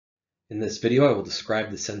In this video, I will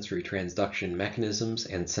describe the sensory transduction mechanisms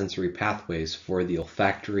and sensory pathways for the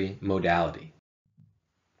olfactory modality.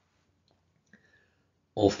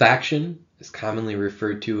 Olfaction is commonly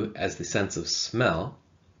referred to as the sense of smell.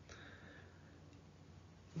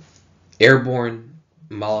 Airborne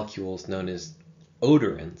molecules known as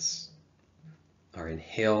odorants are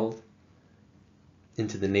inhaled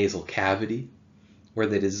into the nasal cavity, where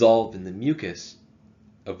they dissolve in the mucus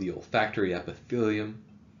of the olfactory epithelium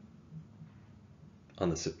on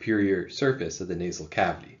the superior surface of the nasal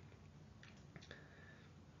cavity.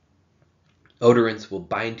 Odorants will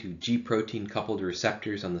bind to G protein coupled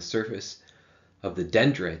receptors on the surface of the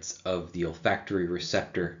dendrites of the olfactory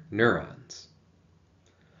receptor neurons.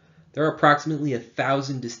 There are approximately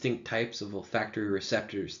 1,000 distinct types of olfactory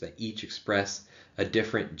receptors that each express a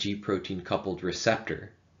different G protein coupled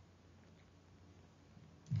receptor.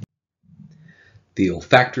 The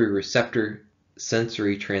olfactory receptor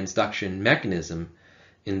sensory transduction mechanism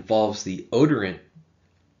involves the odorant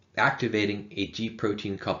activating a G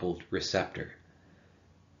protein coupled receptor.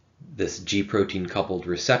 This G protein coupled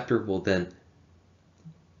receptor will then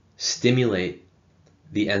stimulate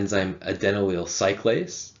the enzyme adenylyl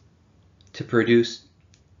cyclase to produce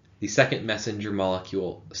the second messenger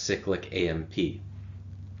molecule, cyclic AMP.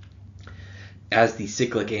 As the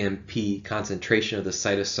cyclic AMP concentration of the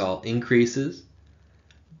cytosol increases,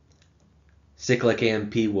 cyclic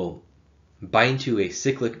AMP will bind to a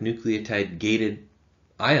cyclic nucleotide gated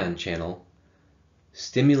ion channel,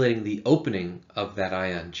 stimulating the opening of that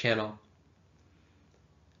ion channel,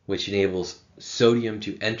 which enables sodium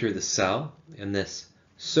to enter the cell, and this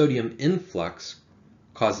sodium influx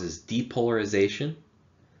causes depolarization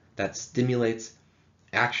that stimulates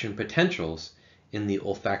action potentials in the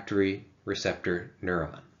olfactory receptor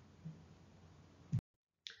neuron.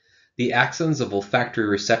 The axons of olfactory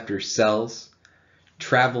receptor cells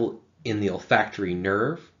travel in the olfactory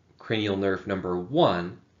nerve, cranial nerve number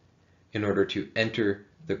 1, in order to enter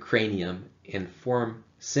the cranium and form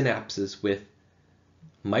synapses with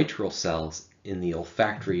mitral cells in the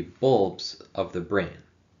olfactory bulbs of the brain.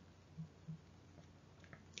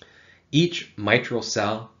 Each mitral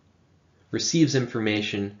cell receives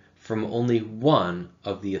information from only one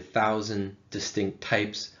of the 1,000 distinct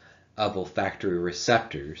types of olfactory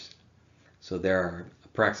receptors. So there are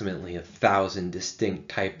approximately 1,000 distinct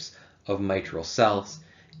types of mitral cells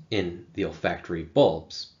in the olfactory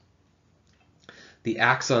bulbs. The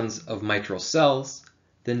axons of mitral cells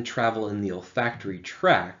then travel in the olfactory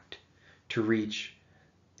tract to reach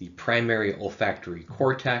the primary olfactory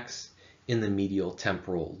cortex in the medial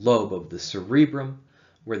temporal lobe of the cerebrum,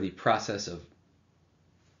 where the process of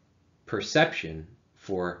perception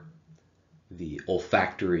for the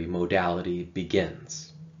olfactory modality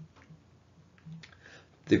begins.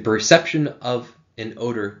 The perception of an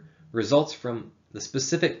odor results from the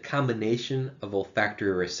specific combination of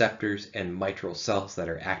olfactory receptors and mitral cells that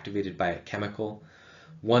are activated by a chemical.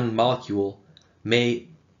 One molecule may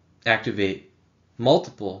activate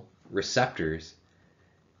multiple receptors.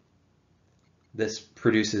 This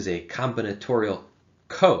produces a combinatorial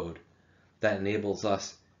code that enables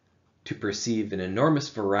us to perceive an enormous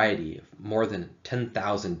variety of more than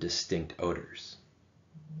 10,000 distinct odors.